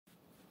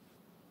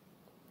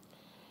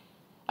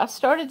I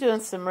started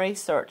doing some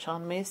research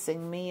on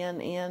missing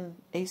men in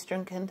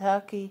eastern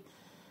Kentucky,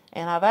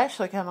 and I've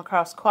actually come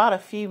across quite a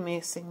few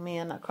missing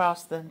men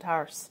across the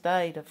entire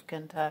state of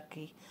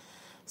Kentucky.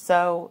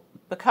 So,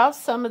 because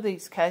some of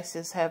these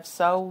cases have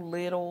so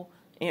little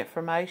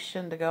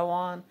information to go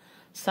on,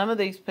 some of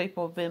these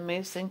people have been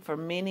missing for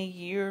many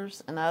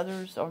years and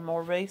others are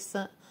more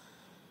recent.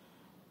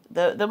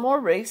 The more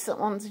recent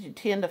ones, you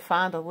tend to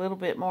find a little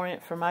bit more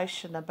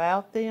information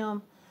about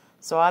them.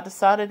 So I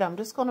decided I'm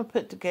just going to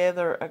put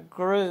together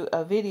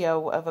a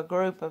video of a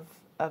group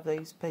of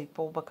these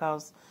people,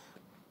 because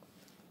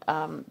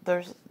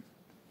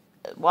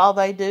while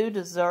they do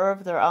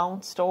deserve their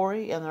own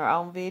story and their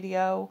own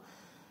video,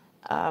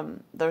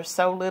 there's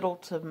so little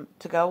to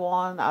go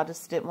on. I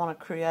just didn't want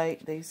to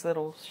create these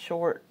little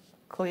short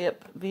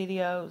clip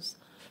videos.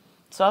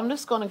 So I'm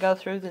just going to go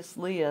through this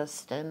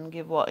list and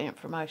give what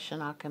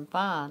information I can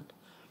find.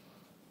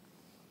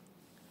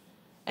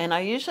 And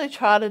I usually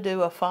try to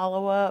do a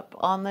follow-up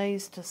on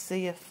these to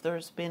see if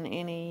there's been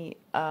any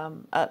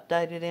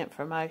updated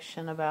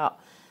information about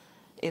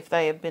if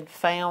they have been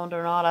found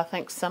or not. I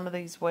think some of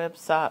these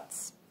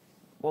websites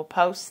will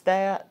post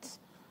that.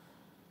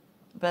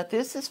 But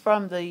this is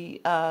from the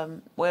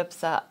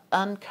website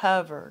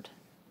Uncovered.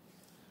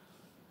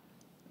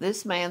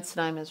 This man's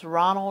name is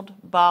Ronald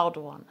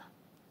Baldwin.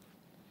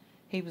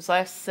 He was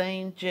last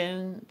seen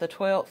June the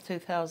 12th,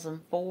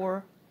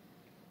 2004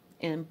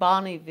 in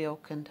Bonneville,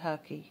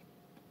 Kentucky.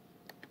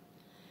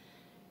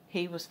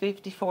 He was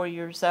 54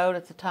 years old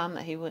at the time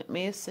that he went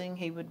missing.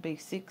 He would be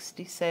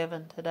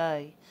 67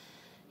 today.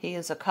 He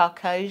is a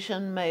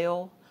Caucasian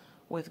male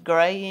with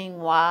graying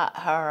white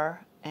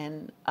hair,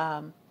 and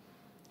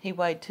he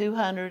weighed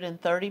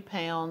 230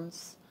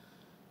 pounds,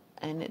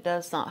 and it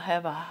does not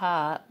have a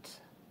height.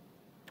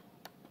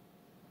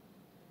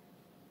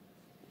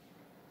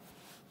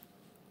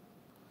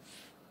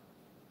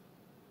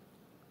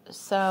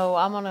 So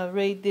I'm going to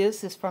read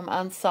this. It's from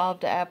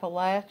Unsolved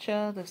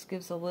Appalachia. This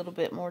gives a little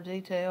bit more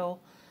detail.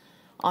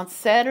 On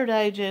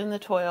Saturday, June the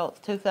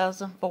 12th,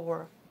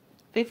 2004,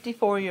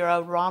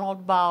 54-year-old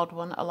Ronald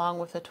Baldwin, along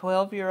with a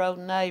 12-year-old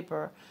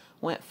neighbor,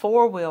 went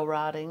four-wheel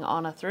riding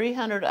on a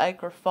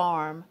 300-acre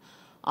farm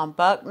on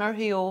Buckner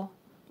Hill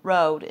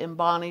Road in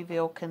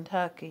Bonneville,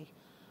 Kentucky.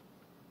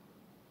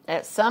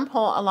 At some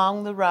point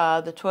along the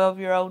ride, the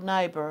 12-year-old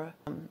neighbor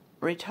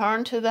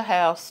returned to the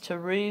house to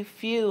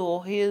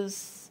refuel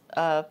his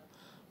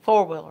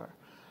four-wheeler,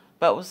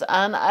 but was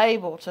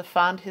unable to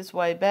find his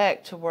way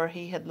back to where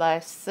he had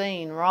last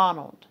seen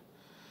Ronald.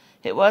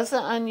 It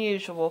wasn't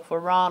unusual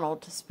for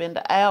Ronald to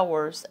spend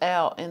hours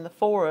out in the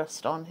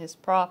forest on his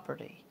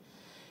property.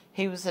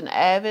 He was an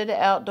avid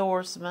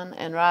outdoorsman,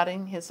 and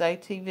riding his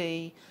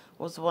ATV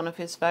was one of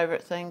his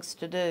favorite things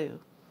to do.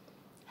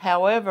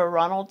 However,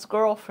 Ronald's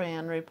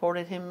girlfriend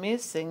reported him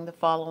missing the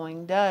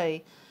following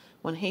day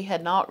when he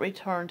had not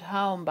returned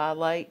home by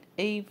late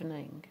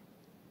evening.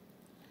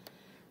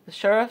 The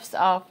sheriff's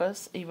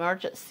office,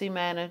 emergency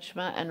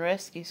management, and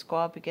rescue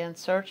squad began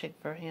searching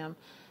for him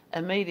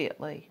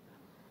immediately.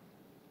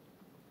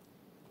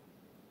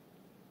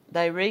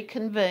 They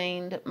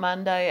reconvened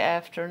Monday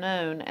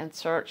afternoon and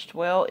searched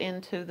well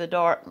into the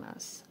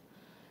darkness.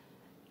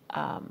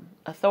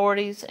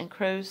 Authorities and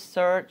crews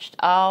searched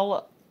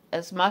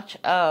as much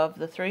of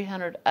the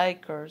 300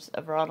 acres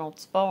of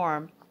Ronald's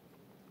farm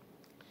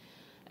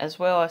as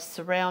well as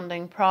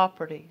surrounding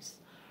properties.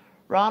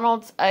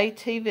 Ronald's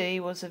ATV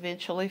was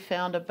eventually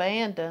found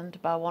abandoned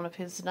by one of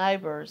his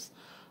neighbors,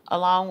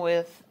 along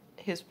with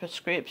his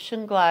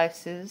prescription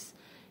glasses,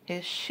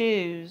 his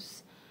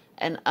shoes,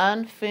 an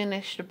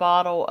unfinished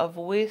bottle of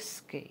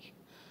whiskey.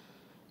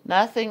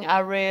 Nothing I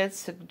read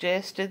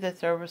suggested that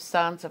there were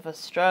signs of a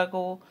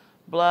struggle,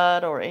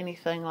 blood, or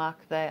anything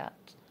like that.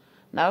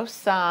 No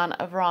sign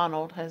of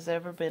Ronald has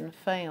ever been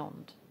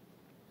found.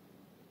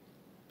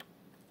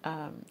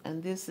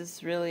 And this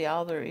is really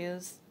all there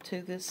is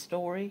to this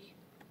story.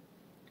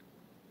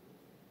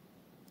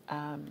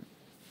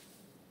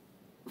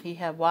 He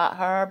had white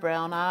hair,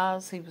 brown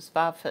eyes. He was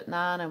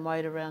 5'9" and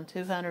weighed around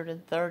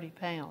 230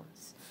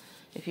 pounds.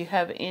 If you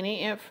have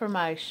any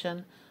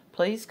information,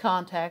 please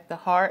contact the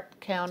Hart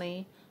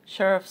County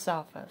Sheriff's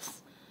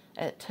Office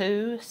at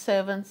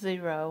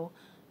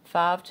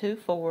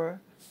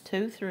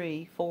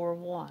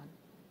 270-524-2341.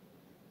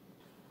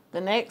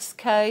 The next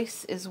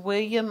case is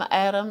William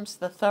Adams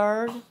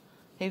III.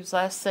 He was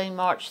last seen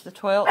March the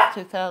 12th,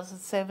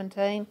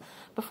 2017.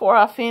 Before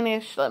I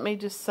finish, let me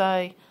just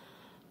say,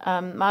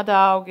 my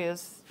dog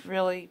is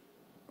really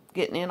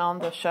getting in on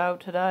the show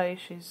today.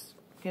 She's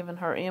giving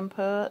her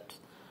input.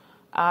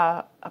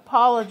 I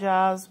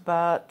apologize,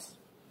 but,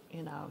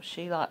 you know,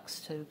 she likes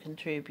to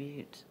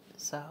contribute.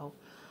 So,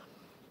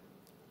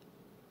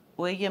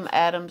 William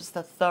Adams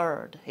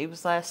III. He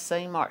was last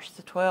seen March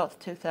the 12th,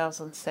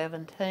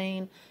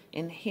 2017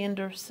 in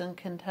Henderson,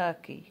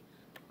 Kentucky.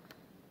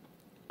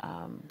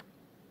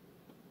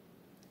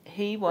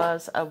 He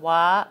was a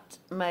white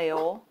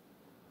male.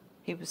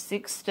 He was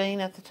 16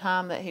 at the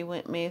time that he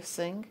went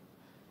missing.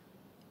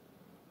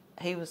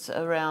 He was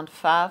around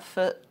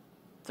 5'8"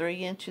 3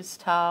 inches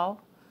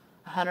tall,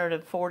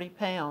 140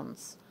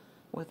 pounds,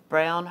 with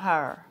brown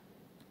hair.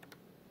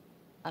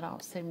 I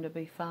don't seem to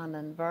be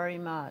finding very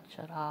much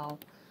at all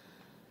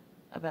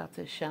about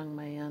this young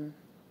man,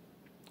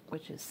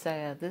 which is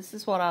sad. This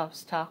is what I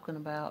was talking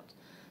about.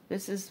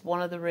 This is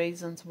one of the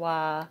reasons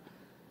why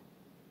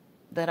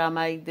that I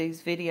made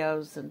these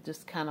videos and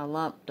just kind of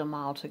lumped them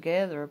all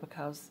together,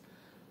 because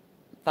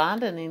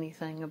finding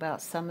anything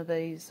about some of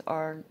these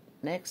are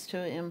next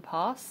to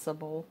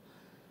impossible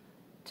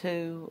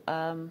to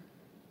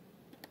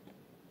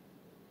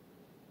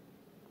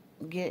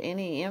get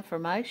any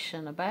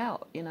information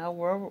about. You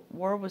know,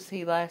 where was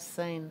he last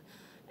seen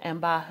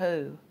and by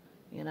who?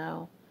 You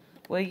know,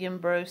 William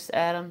Bruce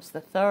Adams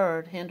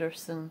III,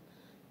 Henderson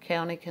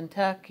County,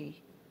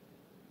 Kentucky.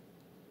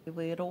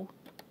 Little.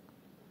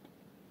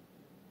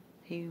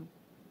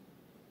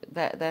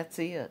 That's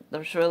it.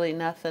 There's really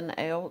nothing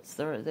else.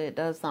 It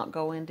does not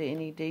go into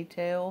any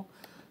detail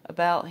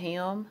about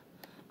him.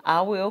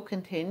 I will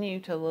continue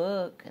to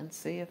look and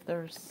see if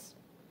there's,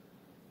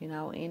 you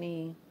know,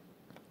 anything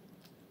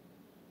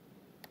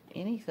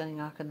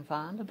I can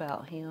find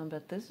about him,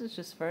 but this is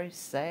just very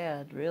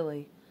sad,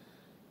 really.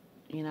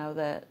 You know,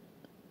 that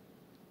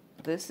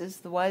this is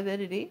the way that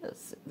it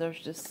is. There's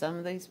just some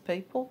of these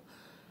people,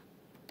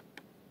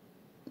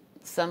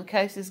 some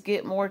cases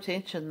get more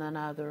attention than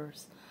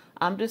others.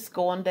 I'm just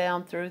going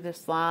down through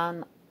this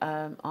line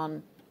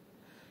on,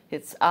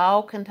 it's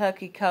all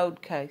Kentucky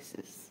code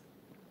cases.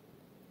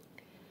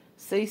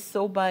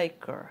 Cecil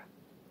Baker,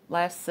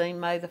 last seen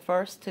May the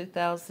 1st,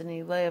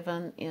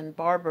 2011 in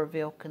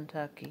Barberville,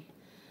 Kentucky.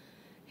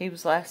 He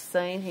was last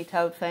seen, he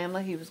told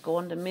family he was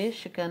going to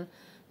Michigan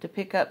to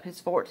pick up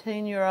his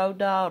 14-year-old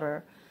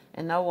daughter,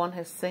 and no one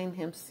has seen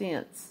him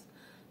since.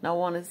 No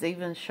one is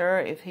even sure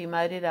if he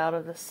made it out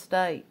of the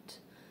state.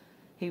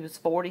 He was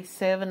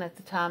 47 at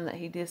the time that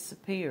he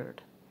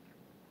disappeared.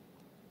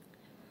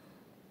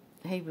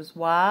 He was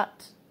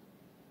white,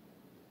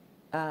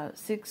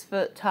 6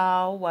 foot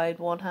tall, weighed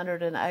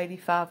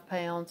 185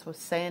 pounds, with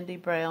sandy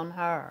brown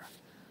hair.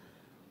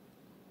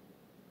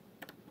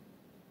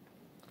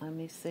 Let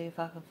me see if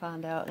I can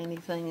find out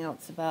anything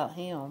else about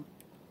him.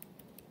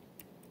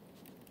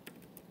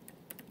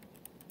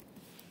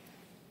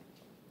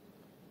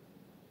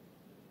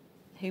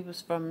 He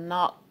was from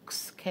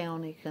Knox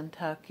County,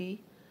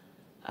 Kentucky.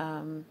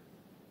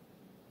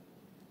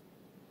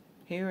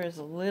 Here is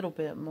a little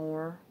bit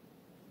more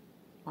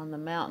on the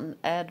Mountain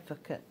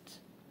Advocate.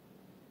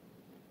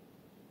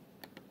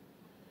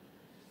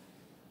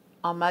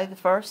 On May the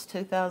 1st,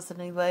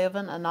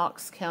 2011, a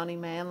Knox County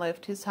man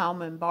left his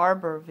home in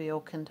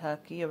Barberville,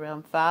 Kentucky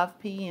around 5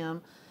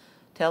 p.m.,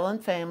 telling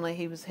family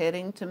he was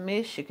heading to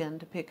Michigan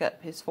to pick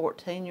up his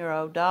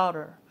 14-year-old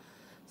daughter.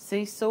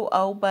 Cecil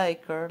O.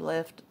 Baker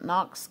left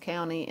Knox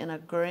County in a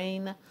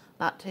green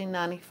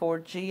 1994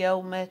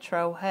 Geo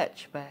Metro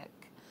hatchback.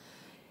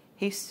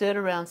 He stood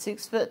around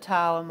 6 foot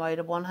tall and weighed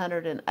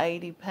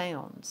 180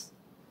 pounds.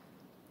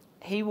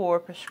 He wore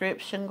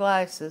prescription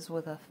glasses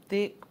with a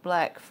thick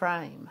black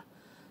frame.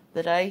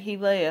 The day he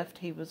left,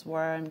 he was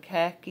wearing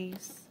khaki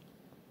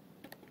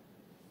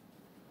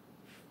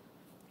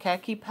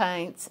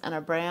pants and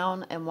a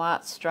brown and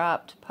white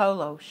striped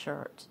polo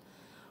shirt.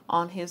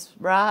 On his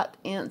right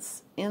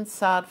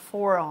inside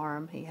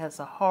forearm, he has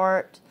a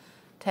heart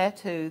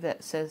tattoo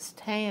that says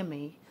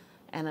Tammy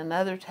and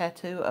another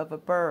tattoo of a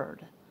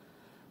bird.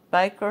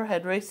 Baker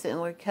had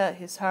recently cut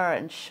his hair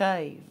and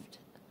shaved,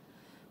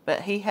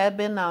 but he had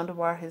been known to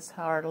wear his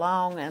hair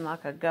long and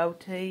like a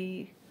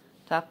goatee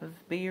type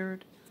of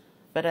beard,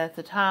 but at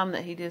the time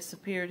that he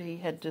disappeared, he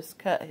had just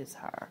cut his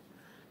hair.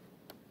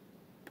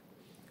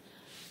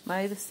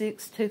 May the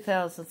 6th,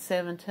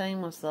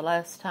 2017 was the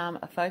last time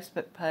a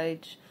Facebook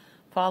page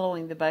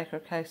following the Baker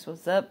case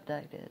was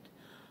updated.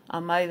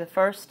 On May the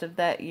 1st of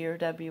that year,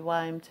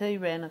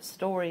 WYMT ran a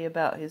story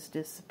about his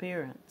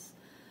disappearance.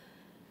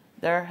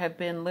 There have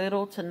been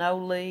little to no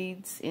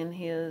leads in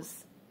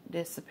his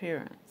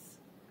disappearance.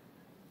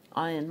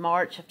 In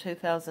March of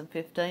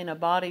 2015, a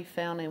body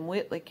found in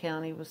Whitley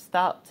County was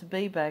thought to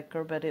be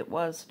Baker, but it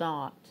was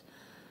not.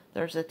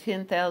 There's a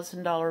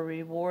 $10,000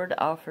 reward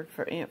offered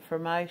for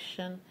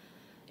information.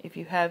 If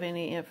you have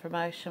any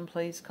information,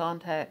 please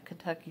contact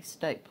Kentucky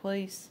State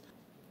Police.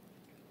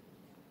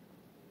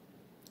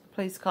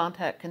 Please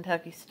contact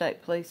Kentucky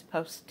State Police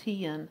Post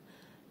 10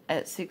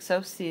 at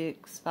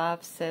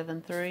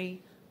 606-573-3179.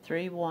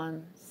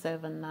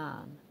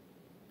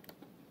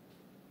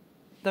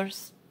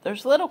 There's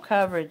little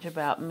coverage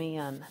about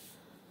men.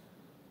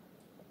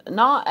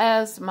 Not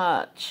as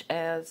much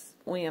as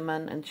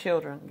women and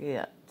children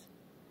get.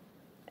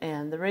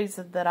 And the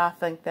reason that I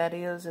think that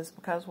is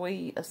because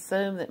we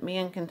assume that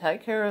men can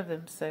take care of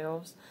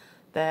themselves,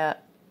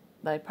 that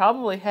they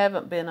probably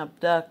haven't been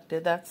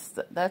abducted.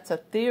 That's a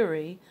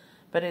theory,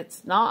 but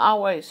it's not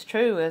always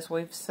true, as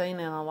we've seen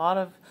in a lot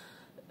of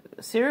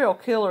serial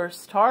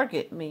killers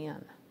target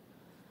men.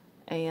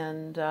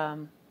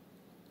 And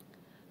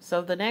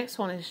so the next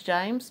one is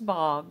James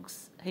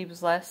Boggs. He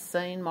was last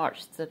seen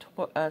March the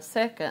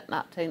 2nd,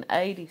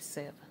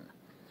 1987.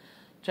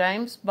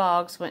 James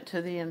Boggs went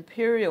to the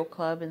Imperial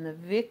Club in the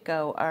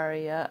Vico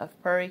area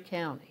of Perry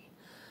County.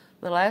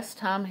 The last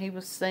time he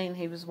was seen,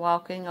 he was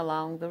walking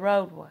along the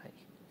roadway.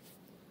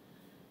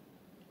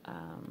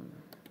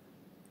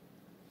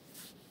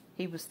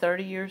 He was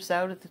 30 years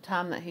old at the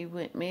time that he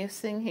went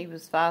missing. He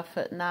was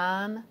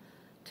 5'9",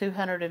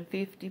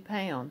 250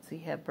 pounds. He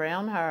had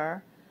brown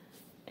hair,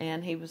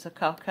 and he was a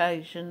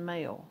Caucasian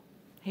male.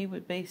 He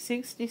would be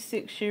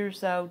 66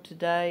 years old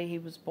today. He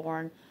was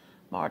born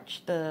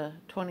March the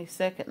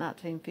 22nd,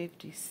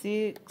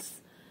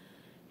 1956.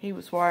 He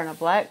was wearing a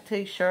black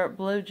t-shirt,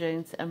 blue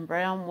jeans, and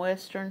brown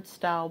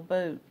Western-style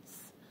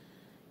boots.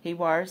 He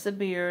wears a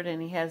beard,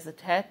 and he has a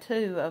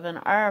tattoo of an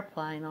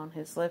airplane on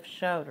his left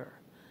shoulder.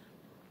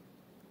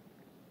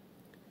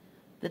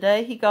 The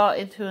day he got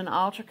into an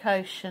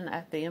altercation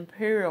at the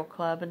Imperial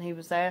Club and he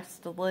was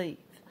asked to leave.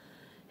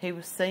 He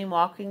was seen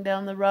walking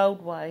down the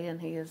roadway,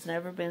 and he has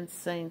never been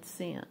seen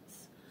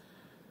since.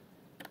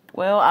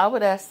 Well, I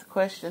would ask the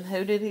question,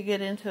 who did he get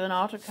into an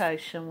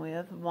altercation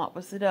with, and what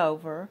was it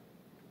over?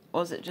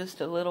 Was it just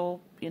a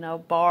little,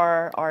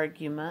 bar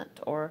argument,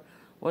 or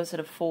was it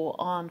a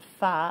full-on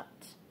fight?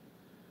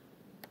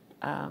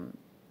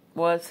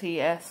 Was he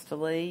asked to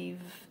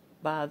leave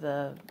by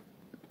the...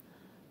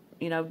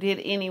 did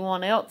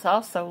anyone else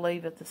also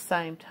leave at the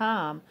same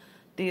time?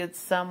 Did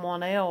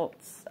someone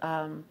else,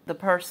 the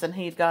person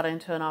he had got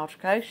into an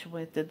altercation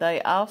with, did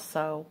they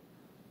also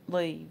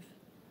leave?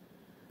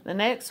 The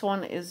next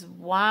one is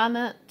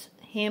Wynant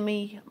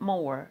Hemi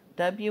Moore,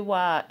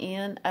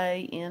 W-Y-N-A-N-T.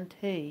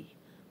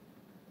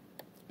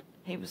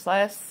 He was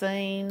last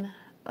seen,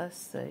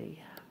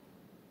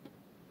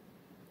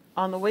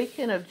 on the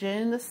weekend of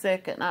June the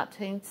 2nd,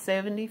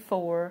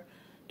 1974,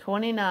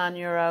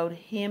 29-year-old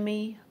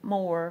Hemi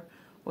Moore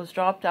was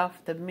dropped off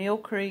at the Mill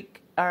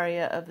Creek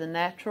area of the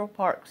Natural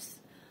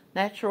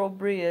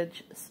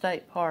Bridge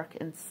State Park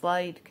in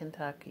Slade,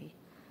 Kentucky,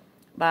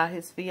 by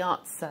his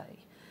fiancée.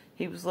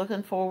 He was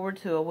looking forward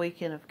to a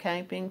weekend of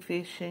camping,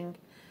 fishing,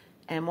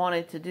 and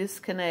wanted to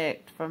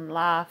disconnect from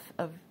life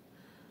of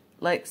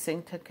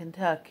Lexington,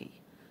 Kentucky.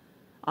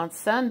 On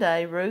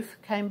Sunday, Ruth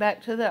came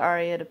back to the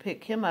area to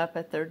pick him up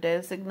at their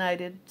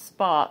designated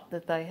spot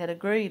that they had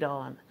agreed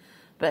on,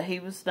 but he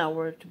was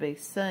nowhere to be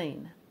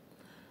seen.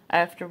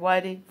 After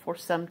waiting for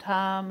some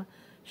time,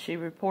 she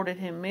reported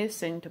him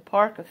missing to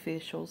park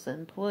officials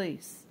and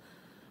police.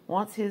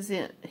 Once his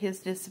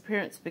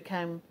disappearance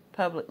became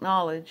public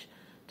knowledge,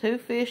 two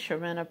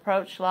fishermen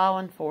approached law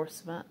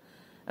enforcement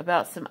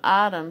about some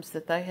items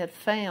that they had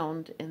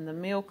found in the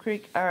Mill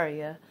Creek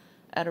area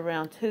at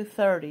around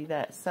 2:30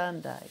 that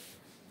Sunday.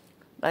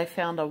 They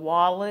found a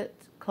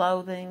wallet,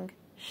 clothing,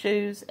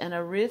 shoes, and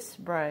a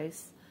wrist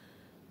brace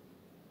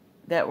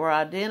that were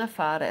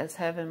identified as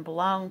having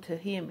belonged to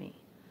Hemi.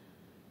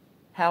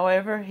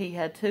 However, he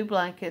had 2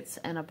 blankets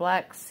and a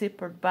black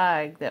zippered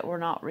bag that were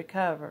not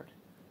recovered.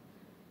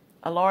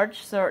 A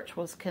large search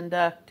was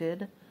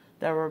conducted.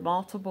 There were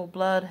multiple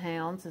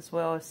bloodhounds as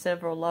well as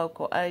several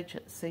local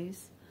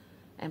agencies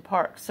and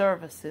park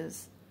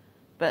services,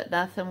 but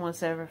nothing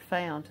was ever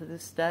found. To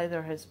this day,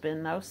 there has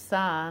been no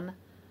sign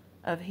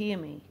of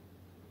Hemi.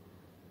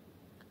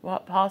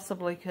 What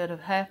possibly could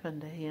have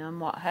happened to him?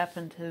 What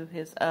happened to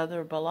his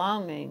other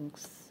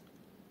belongings?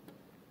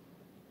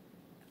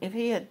 If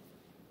he had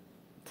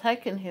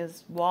taken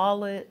his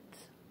wallet,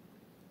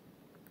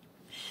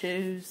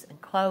 shoes, and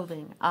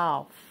clothing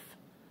off,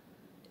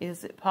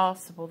 is it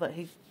possible that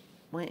he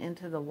went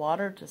into the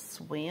water to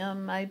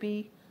swim,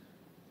 maybe,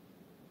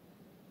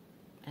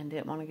 and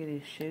didn't want to get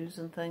his shoes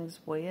and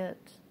things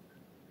wet?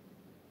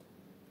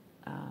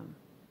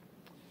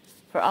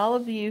 For all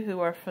of you who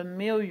are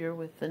familiar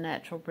with the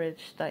Natural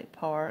Bridge State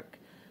Park,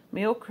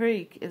 Mill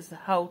Creek is a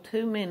whole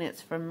 2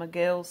 minutes from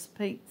Miguel's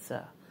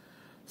Pizza.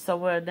 So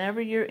whenever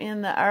you're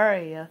in the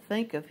area,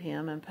 think of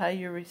him and pay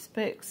your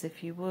respects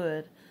if you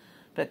would.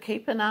 But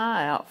keep an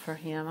eye out for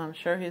him. I'm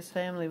sure his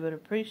family would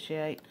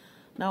appreciate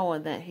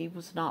knowing that he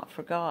was not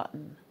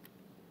forgotten.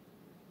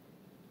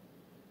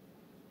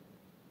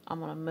 I'm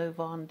going to move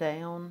on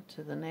down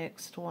to the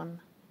next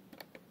one.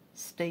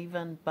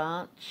 Stephen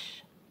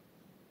Bunch.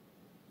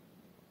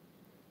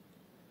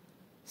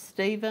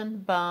 Stephen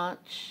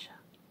Bunch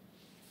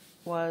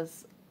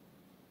was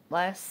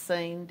last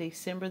seen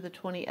December the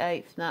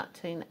 28th,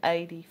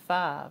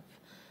 1985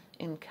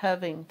 in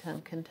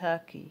Covington,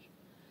 Kentucky.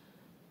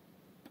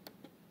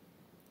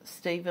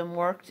 Stephen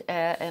worked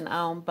at and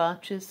owned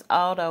Bunch's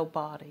Auto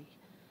Body.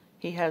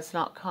 He has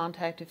not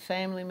contacted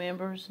family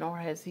members, nor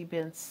has he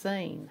been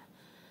seen.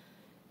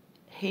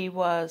 He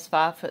was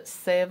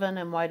 5'7"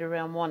 and weighed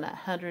around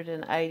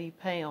 180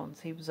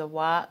 pounds. He was a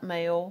white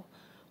male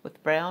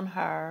with brown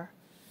hair.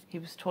 He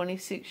was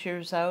 26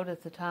 years old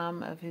at the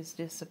time of his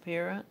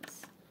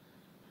disappearance.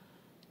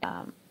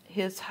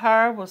 His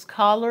hair was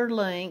collar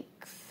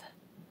length,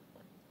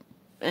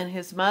 and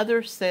his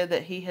mother said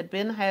that he had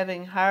been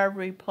having hair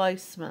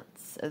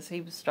replacements as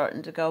he was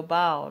starting to go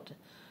bald.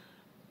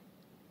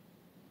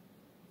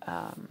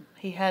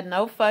 He had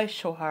no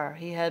facial hair.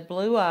 He had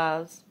blue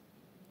eyes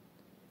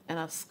and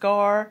a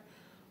scar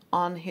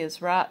on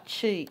his right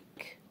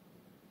cheek.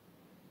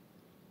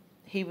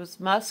 He was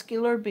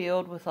muscular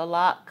build with a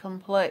light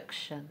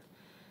complexion.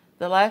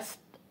 The last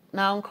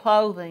known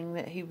clothing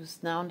that he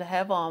was known to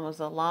have on was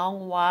a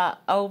long white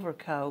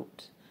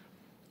overcoat,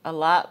 a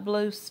light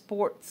blue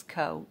sports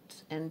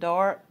coat, and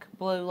dark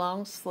blue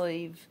long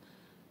sleeve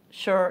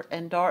shirt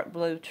and dark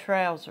blue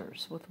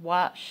trousers with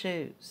white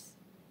shoes.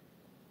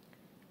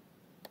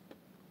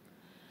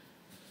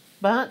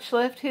 Bunch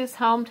left his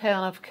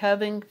hometown of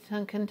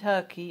Covington,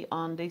 Kentucky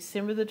on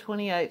December the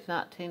 28th,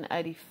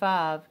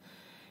 1985,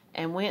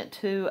 and went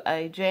to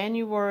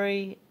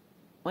January's,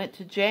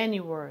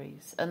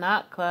 a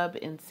nightclub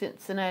in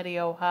Cincinnati,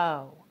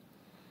 Ohio.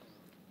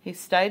 He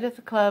stayed at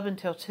the club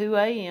until 2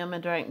 a.m.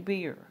 and drank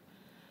beer.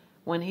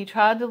 When he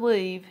tried to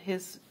leave,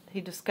 he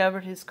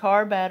discovered his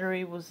car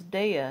battery was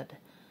dead.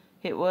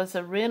 It was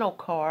a rental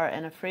car,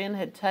 and a friend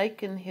had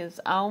taken his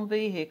own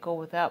vehicle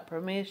without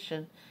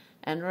permission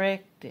and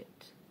wrecked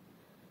it.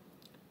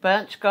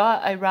 Bunch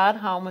got a ride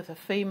home with a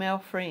female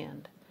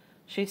friend.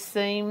 She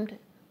said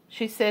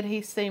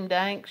he seemed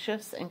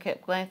anxious and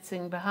kept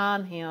glancing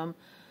behind him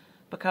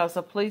because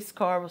a police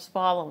car was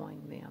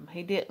following them.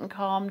 He didn't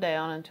calm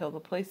down until the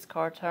police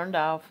car turned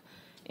off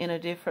in a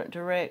different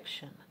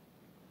direction.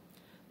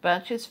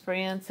 Bunch's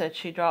friend said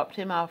she dropped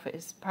him off at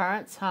his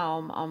parents'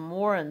 home on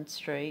Warren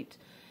Street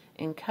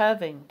in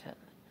Covington.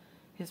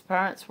 His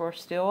parents were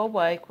still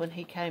awake when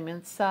he came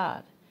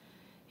inside.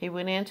 He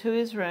went into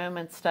his room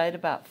and stayed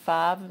about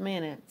 5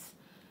 minutes,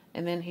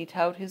 and then he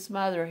told his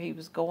mother he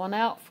was going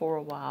out for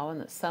a while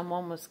and that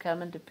someone was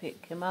coming to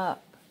pick him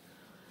up.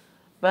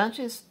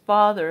 Bunch's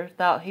father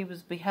thought he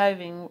was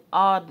behaving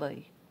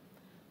oddly,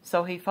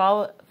 so he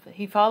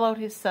followed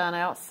his son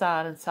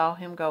outside and saw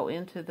him go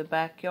into the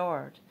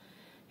backyard.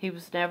 He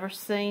was never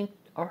seen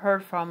or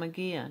heard from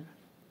again.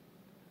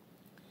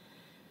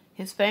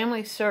 His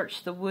family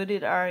searched the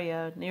wooded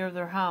area near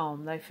their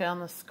home. They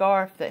found the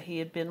scarf that he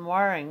had been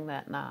wearing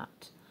that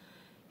night.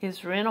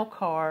 His rental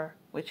car,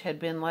 which had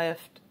been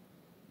left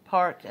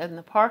parked in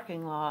the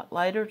parking lot,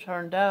 later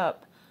turned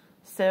up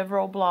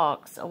several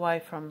blocks away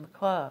from the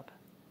club.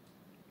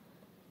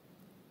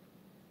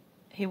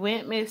 He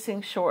went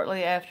missing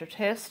shortly after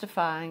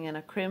testifying in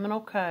a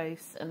criminal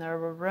case, and there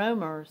were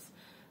rumors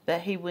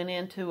that he went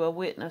into a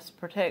witness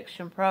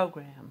protection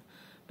program,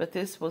 but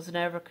this was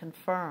never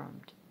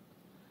confirmed.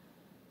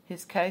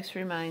 His case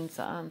remains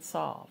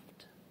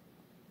unsolved.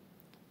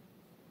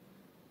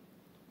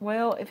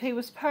 Well, if he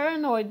was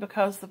paranoid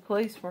because the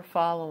police were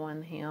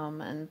following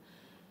him, and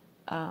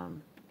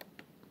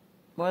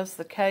was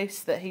the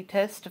case that he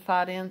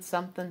testified in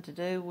something to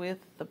do with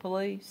the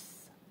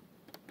police?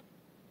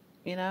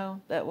 You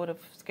know, that would have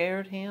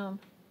scared him.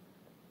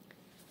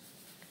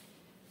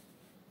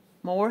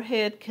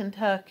 Moorhead,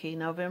 Kentucky,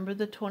 November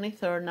the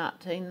 23rd,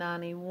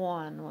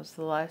 1991 was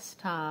the last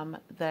time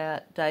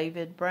that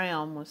David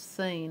Brown was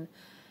seen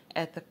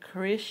at the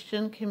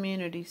Christian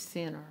Community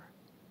Center.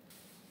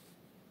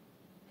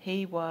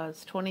 He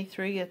was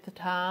 23 at the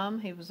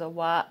time. He was a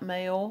white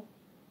male,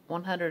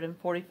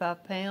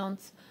 145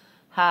 pounds,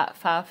 height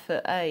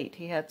 5'8".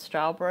 He had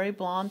strawberry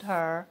blonde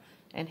hair,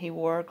 and he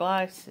wore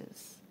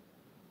glasses.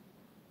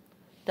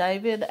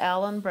 David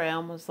Allen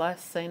Brown was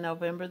last seen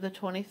November the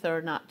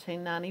 23rd,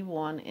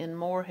 1991 in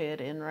Moorhead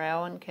in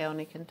Rowan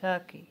County,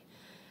 Kentucky.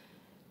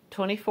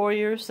 24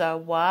 years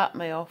old, white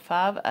male,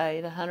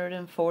 5'8",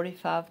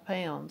 145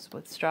 pounds,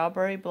 with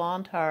strawberry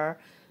blonde hair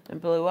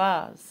and blue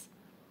eyes.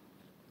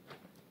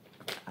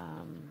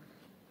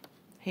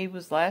 He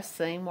was last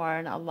seen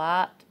wearing a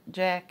light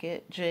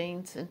jacket,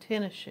 jeans, and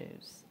tennis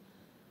shoes.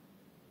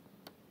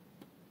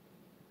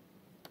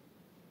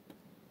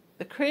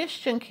 The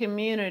Christian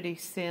Community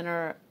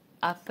Center,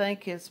 I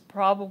think, is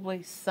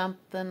probably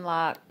something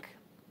like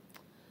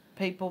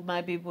people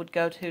maybe would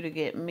go to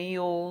get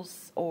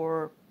meals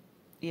or,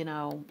 you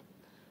know,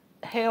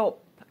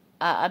 help.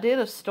 I did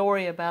a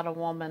story about a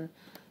woman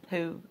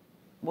who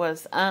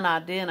was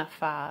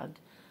unidentified.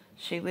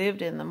 She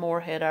lived in the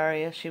Moorhead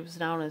area. She was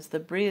known as the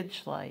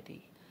Bridge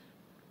Lady,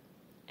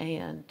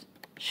 and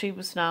she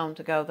was known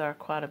to go there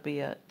quite a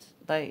bit.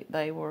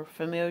 They were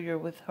familiar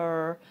with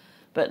her,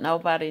 but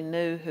nobody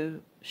knew who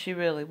she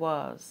really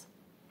was.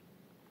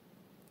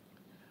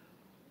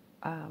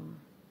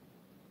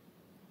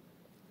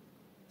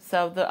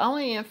 So the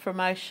only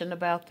information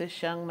about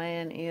this young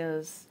man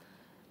is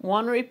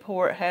one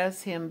report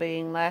has him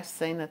being last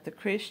seen at the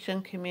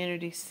Christian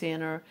Community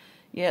Center,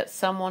 yet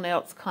someone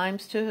else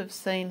claims to have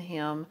seen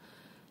him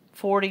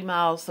 40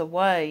 miles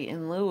away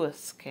in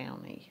Lewis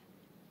County.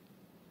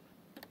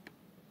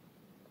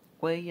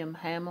 William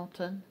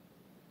Hamilton.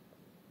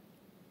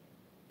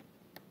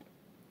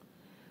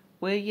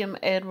 William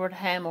Edward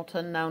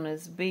Hamilton, known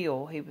as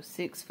Bill. He was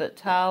 6 foot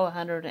tall,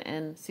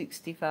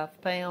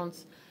 165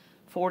 pounds,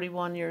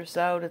 41 years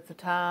old at the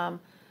time.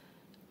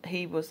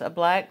 He was a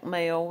black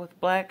male with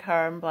black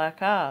hair and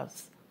black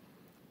eyes.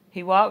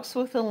 He walks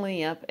with a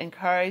limp and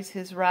carries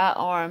his right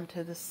arm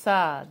to the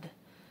side.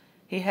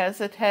 He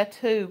has a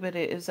tattoo, but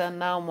it is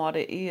unknown what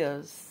it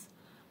is.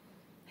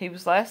 He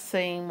was last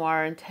seen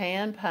wearing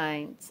tan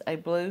pants, a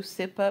blue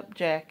zip-up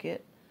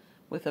jacket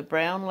with a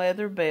brown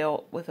leather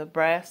belt with a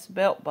brass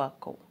belt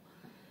buckle.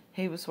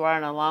 He was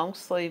wearing a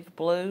long-sleeved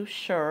blue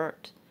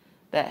shirt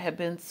that had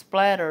been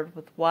splattered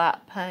with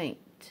white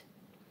paint.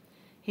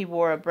 He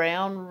wore a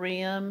brown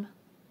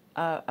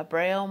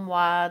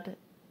wide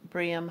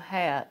brim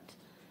hat,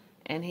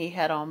 and he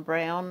had on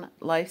brown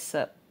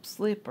lace-up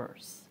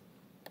slippers.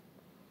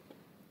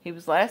 He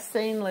was last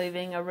seen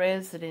leaving a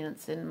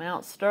residence in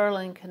Mount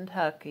Sterling,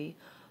 Kentucky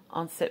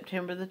on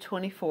September the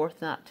 24th,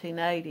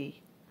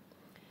 1980.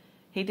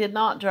 He did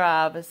not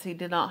drive, as he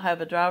did not have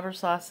a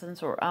driver's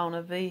license or own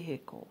a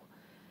vehicle.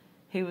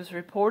 He was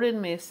reported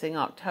missing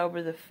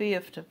October the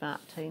 5th of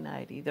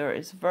 1980. There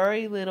is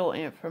very little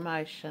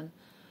information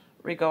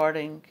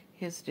regarding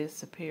his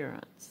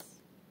disappearance.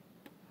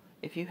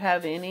 If you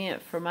have any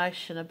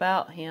information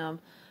about him,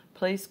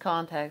 please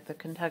contact the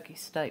Kentucky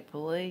State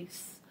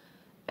Police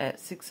at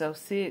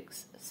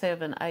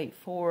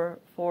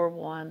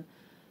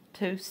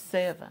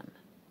 606-784-4127.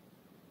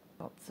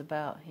 What's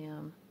about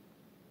him?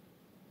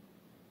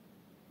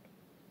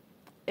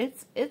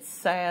 It's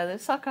sad.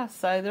 It's like I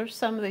say, there's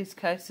some of these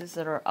cases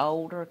that are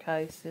older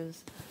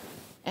cases,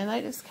 and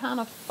they just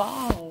kind of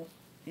fall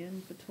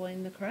in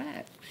between the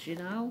cracks, you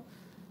know.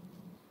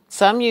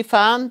 Some you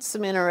find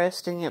some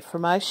interesting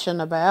information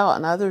about,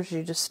 and others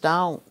you just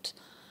don't.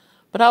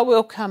 But I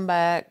will come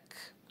back.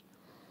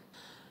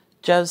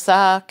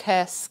 Josiah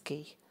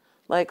Caskey,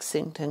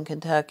 Lexington,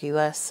 Kentucky,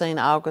 last seen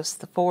August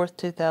the 4th,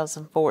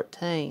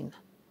 2014.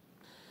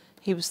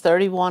 He was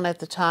 31 at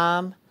the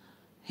time.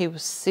 He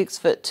was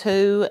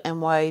 6'2"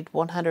 and weighed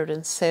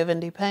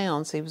 170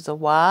 pounds. He was a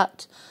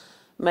white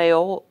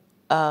male.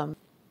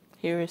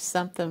 Here is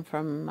something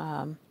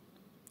from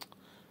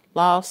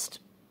Lost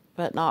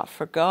but Not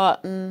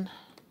Forgotten.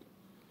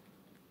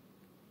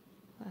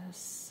 Let's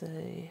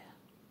see.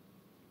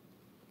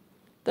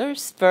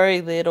 There's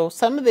very little.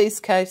 Some of these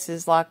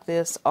cases like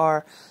this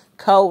are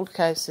cold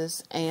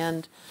cases,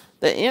 and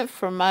the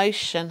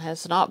information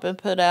has not been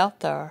put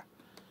out there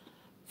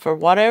for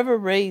whatever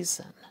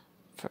reason.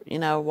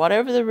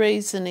 Whatever the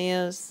reason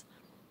is,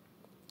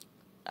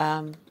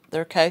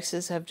 their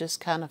cases have just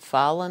kind of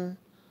fallen.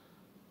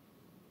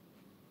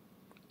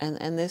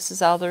 And this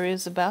is all there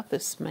is about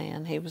this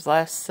man. He was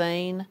last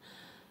seen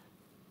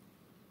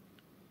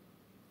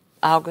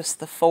August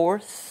the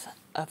 4th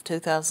of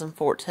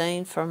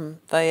 2014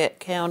 from Fayette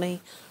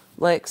County,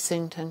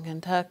 Lexington,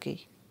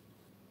 Kentucky.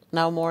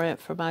 No more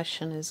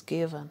information is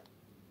given.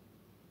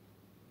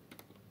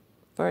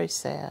 Very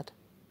sad.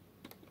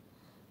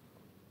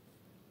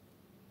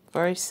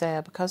 Very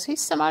sad, because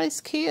he's somebody's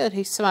kid.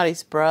 He's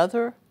somebody's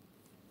brother.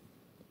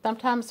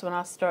 Sometimes when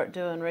I start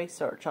doing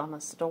research on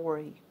a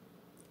story,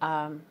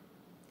 I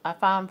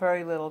find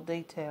very little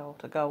detail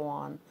to go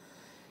on.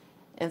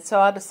 And so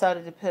I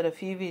decided to put a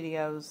few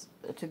videos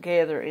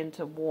together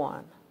into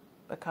one,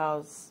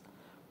 because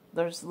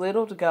there's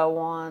little to go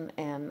on,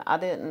 and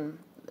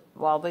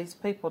while these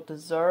people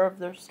deserve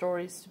their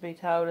stories to be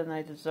told and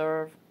they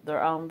deserve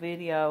their own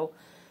video,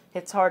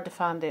 it's hard to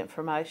find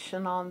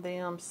information on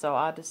them, so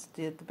I just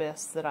did the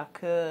best that I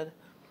could.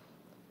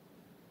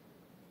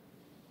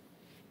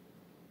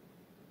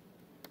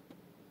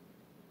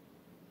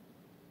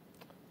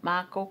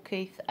 Michael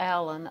Keith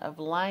Allen of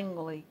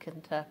Langley,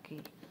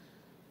 Kentucky,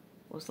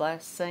 was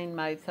last seen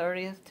May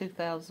 30th,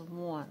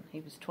 2001. He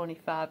was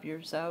 25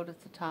 years old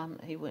at the time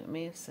that he went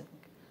missing.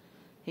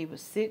 He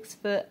was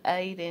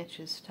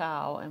 6'8"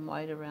 tall and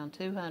weighed around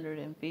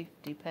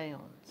 250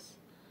 pounds.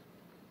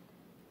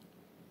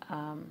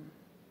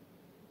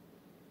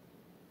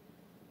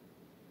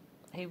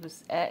 He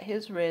was at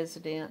his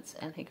residence,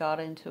 and he got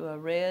into a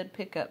red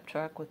pickup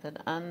truck with an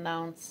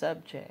unknown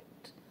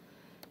subject.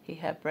 He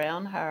had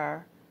brown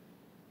hair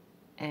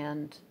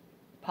and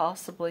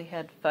possibly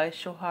had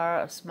facial hair,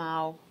 a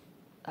small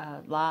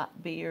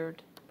light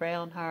beard,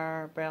 brown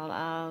hair, brown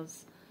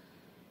eyes.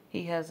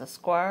 He has a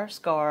square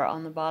scar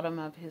on the bottom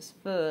of his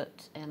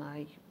foot and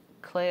a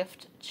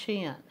cleft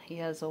chin. He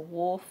has a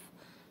wolf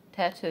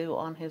tattoo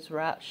on his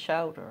right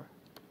shoulder.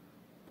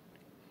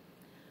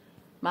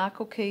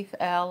 Michael Keith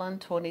Allen,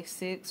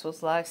 26,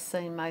 was last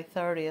seen May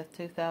 30th,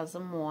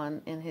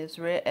 2001,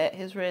 at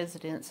his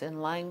residence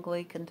in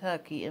Langley,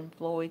 Kentucky, in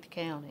Floyd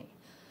County.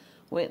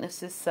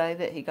 Witnesses say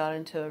that he got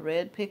into a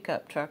red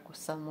pickup truck with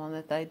someone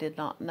that they did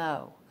not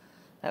know.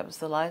 That was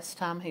the last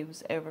time he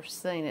was ever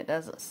seen. It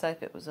doesn't say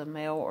if it was a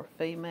male or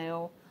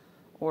female,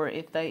 or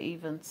if they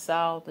even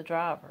saw the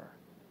driver.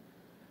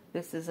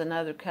 This is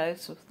another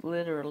case with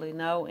literally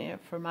no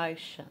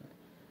information.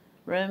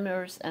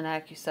 Rumors and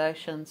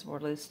accusations were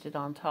listed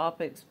on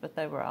topics, but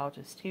they were all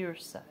just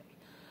hearsay.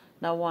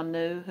 No one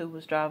knew who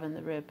was driving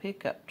the red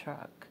pickup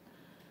truck.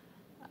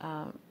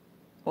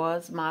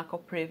 Was Michael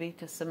privy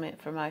to some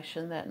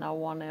information that no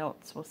one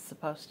else was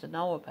supposed to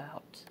know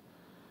about?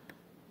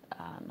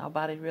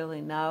 Nobody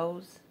really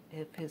knows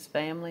if his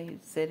family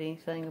said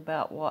anything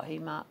about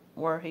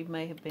where he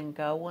may have been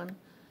going,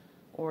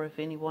 or if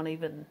anyone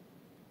even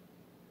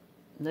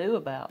knew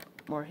about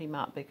where he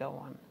might be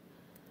going.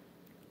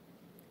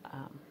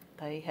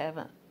 they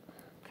haven't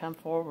come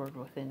forward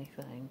with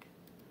anything.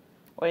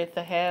 Or if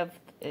they have,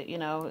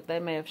 they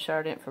may have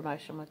shared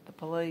information with the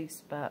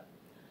police, but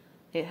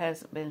it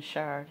hasn't been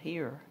shared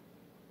here.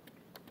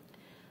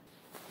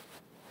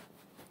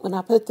 When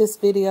I put this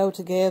video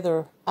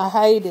together, I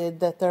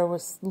hated that there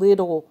was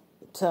little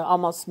to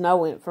almost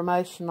no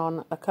information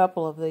on a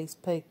couple of these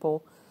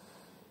people.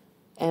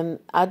 And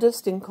I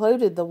just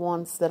included the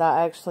ones that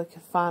I actually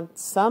could find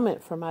some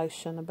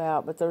information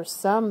about, but there's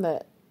some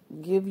that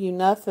give you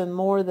nothing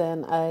more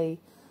than a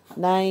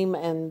name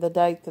and the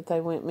date that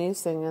they went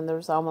missing, and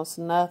there's almost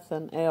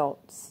nothing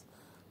else.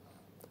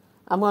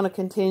 I'm going to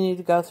continue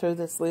to go through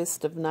this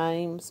list of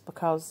names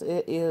because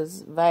it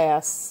is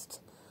vast,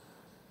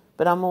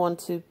 but I'm going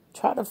to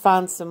try to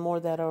find some more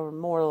that are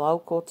more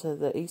local to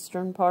the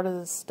eastern part of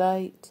the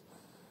state.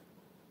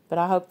 But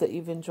I hope that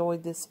you've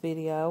enjoyed this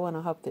video, and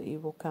I hope that you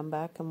will come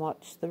back and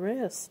watch the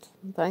rest.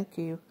 Thank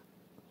you.